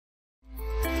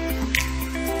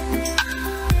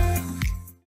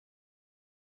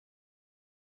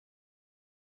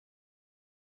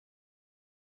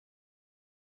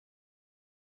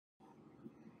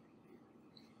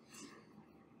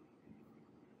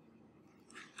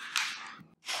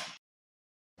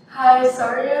Hi,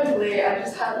 sorry I'm late. I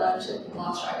just had lunch and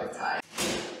lost track of time.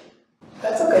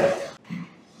 That's okay.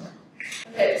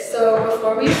 Okay, so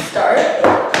before we start,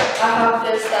 I have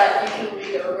this that you can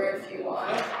read over if you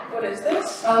want. What is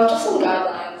this? Just some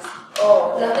guidelines.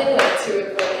 Oh, Nothing like too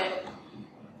important.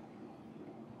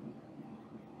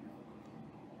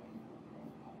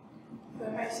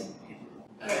 I see.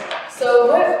 Okay, so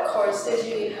what course did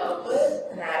you need help with?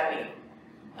 Anatomy.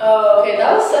 Oh, okay,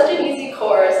 that was such an easy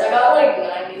course. I got like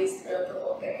 90s throughout the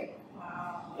whole thing.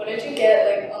 Wow. What did you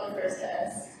get like on the first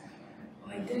test?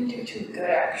 Well, I didn't do too good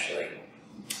actually.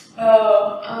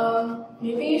 Oh,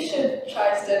 maybe you should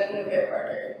try studying a bit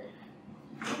harder.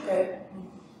 Okay.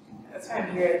 That's why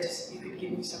I'm here. Just you could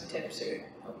give me some tips or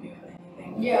help me with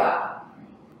anything. Yeah.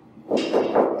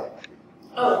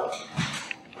 Oh.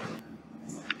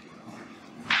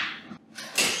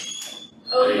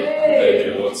 Okay. Hey,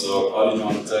 kid, what's up? How did you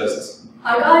on the test?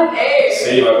 I got an A.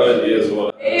 Same, I got an A as well.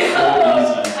 A. So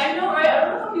easy. I know, right? I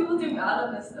don't know how people do bad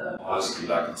on this stuff. Honestly,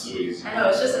 like it's so easy. I know,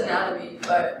 it's just anatomy,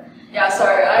 but yeah,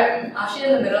 sorry. I'm actually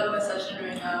in the middle of a session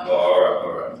right now. Oh,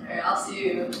 alright. Okay, I'll see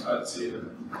you. I'd see you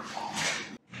then.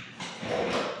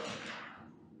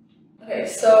 Okay,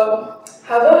 so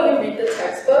how about you read the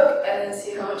textbook and then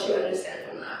see how much you understand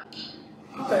from that?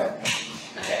 Okay.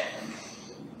 Okay.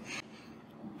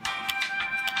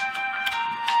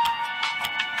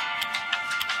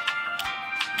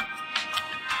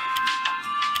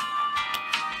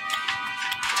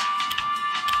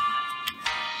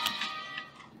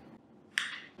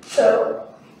 So,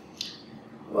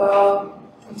 Well,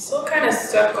 I'm still kind of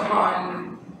stuck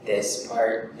on this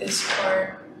part, and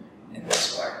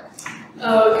this part.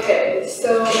 okay,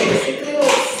 so basically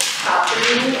what's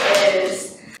happening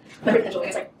is memory potential,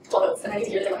 it's like 12 notes, and then you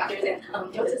see here there's like factors, and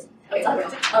you know what this is? Okay, it's not very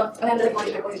and then there's like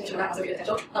quantitative organization, and that also be the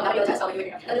potential. That'll be the test, I'll be doing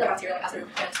it, and then the rounds here, like pass through, and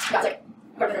that's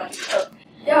like part of the round. So,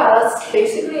 yeah, that's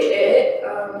basically it.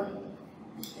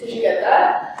 Did you get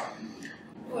that?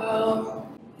 Well,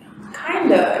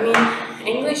 kinda. I mean,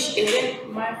 English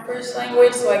isn't my first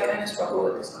language, so I kind of struggle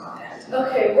with this content.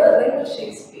 Okay, what language do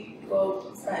you speak? Well,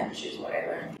 French is what I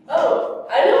learned. Oh,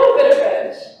 I know a bit of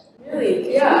French. Really?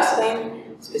 Can Yeah. you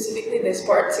explain specifically this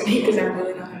part to me because I'm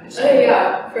really not Oh understanding.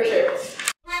 yeah, for sure.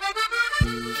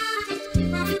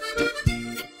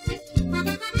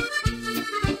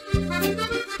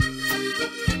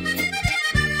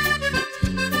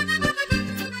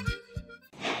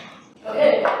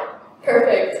 Okay,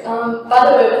 perfect. By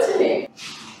the way, what's your name?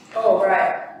 Oh,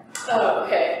 right. Oh,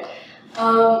 okay.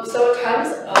 So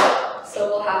time's up, so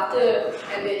we'll have to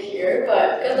end it here,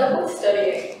 but good luck with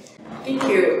studying. Thank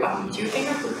you. Do you think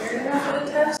I'm prepared enough for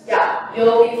the test? Yeah,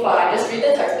 you'll be fine. Just read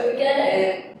the textbook again,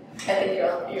 and I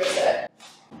think you're set.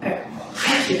 Okay.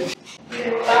 Thank you.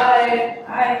 Okay, bye.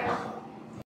 Bye.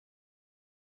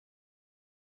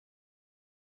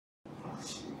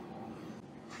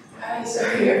 Hi,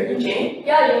 sorry, are you Jane?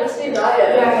 Yeah, you must be Raya.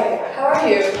 Yeah. How are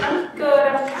you? I'm good.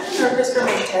 I'm kind of nervous for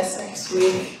my test next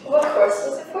week. What course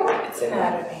was it for? It's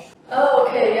anatomy. Oh,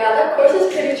 okay. Yeah, that course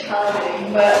is pretty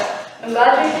challenging, but I'm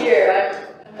glad you're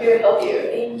here. I'm here to help you.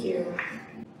 Thank you.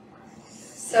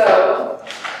 So,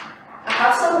 I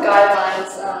have some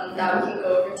guidelines that we can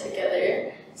go over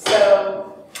together. So,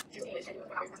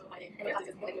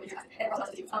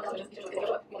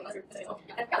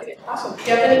 Awesome. do you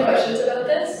have any questions about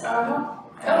this? No.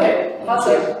 Okay,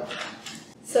 awesome.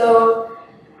 So,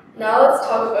 now let's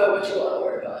talk about what you want to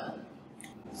work on.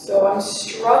 So I'm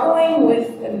struggling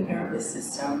with the nervous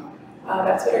system.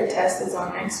 That's what our test is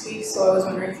on next week, so I was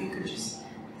wondering if you could just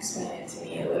explain it to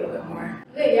me a little bit more.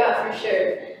 Okay, yeah, for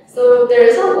sure. So, there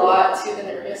is a lot to the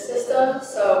nervous system,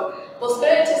 so we'll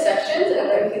split it into sections and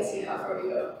then we can see how far we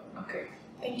go. Okay,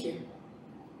 thank you.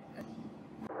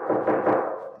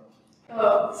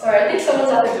 Oh, sorry, I think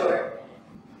someone's at the door.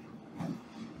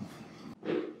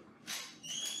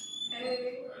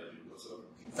 Hey. What's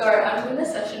up? Sorry, I'm in a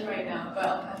session right now, but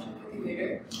I'll catch up with you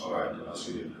later. Alright, then I'll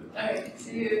see you then. Alright,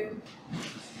 see you.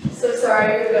 So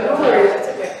sorry, you're No going. worries, it's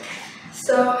okay.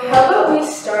 So how about we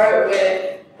start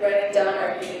with writing down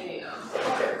our reading,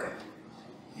 Okay.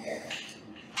 Here.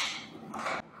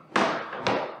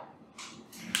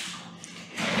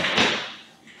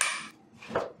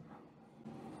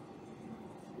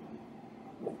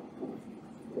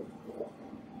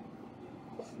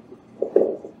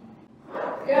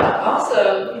 Yeah,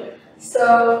 awesome.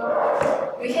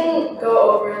 So we can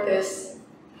go over this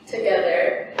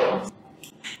together. I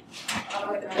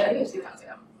think it's 2 pounds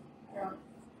ago.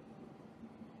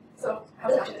 So how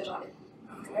does action potential happen?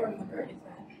 Can I remember is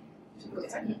that? Okay,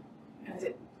 sorry. And is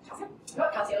it calcium?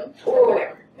 What calcium? Oh,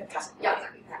 calcium. Yeah,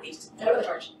 exactly. At least. And what are the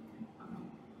charge?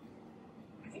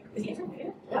 I think is the answer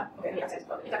negative? Yeah.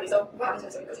 Exactly. So what happens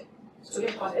when somebody goes in? So we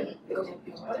have positive, it goes in, it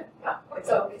becomes positive? Yeah. Okay.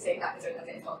 So we say that is certain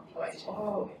things called polarization.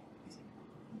 Oh, okay.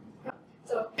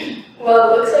 So,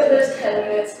 well, it looks like there's 10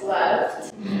 minutes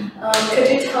left. Could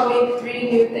you tell me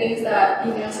 3 new things that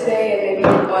you know today, and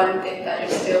maybe one thing that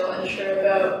you're still unsure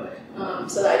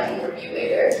about, so that I can review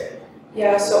later?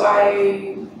 Yeah, so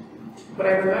what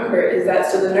I remember is that,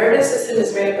 so the nervous system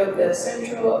is made up of the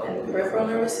central and the peripheral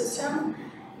nervous system,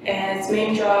 and its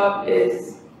main job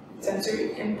is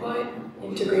sensory input,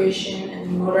 integration,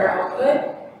 and motor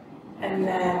output, and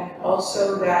then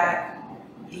also that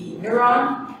the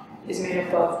neuron is made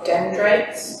up of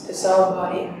dendrites, the cell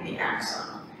body, and the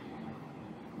axon.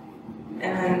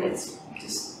 And then it's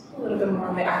just a little bit more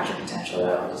on the action potential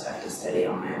that I'll just have to study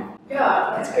on my own.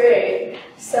 Yeah, that's great.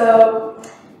 So,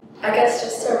 I guess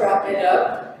just to wrap it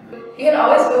up, you can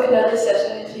always book another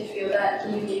session if you feel that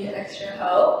you need extra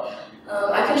help.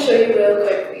 I can show you real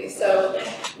quickly. So,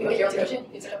 we go here on Tutoring,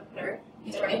 you search up whatever,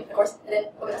 you start running, of course, and then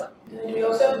open this up. And do we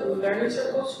also have learning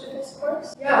circles for this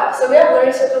course? Yeah, so we have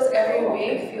learning circles every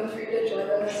week. Feel free to join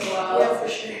them as well. Yeah, for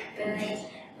sure. And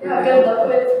yeah, good luck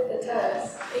with the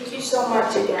test. Thank you so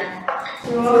much again. I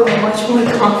feel much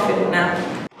more confident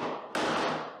now.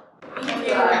 Thank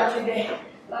you. Have a good day.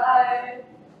 Bye.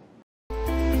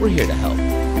 We're here to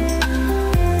help.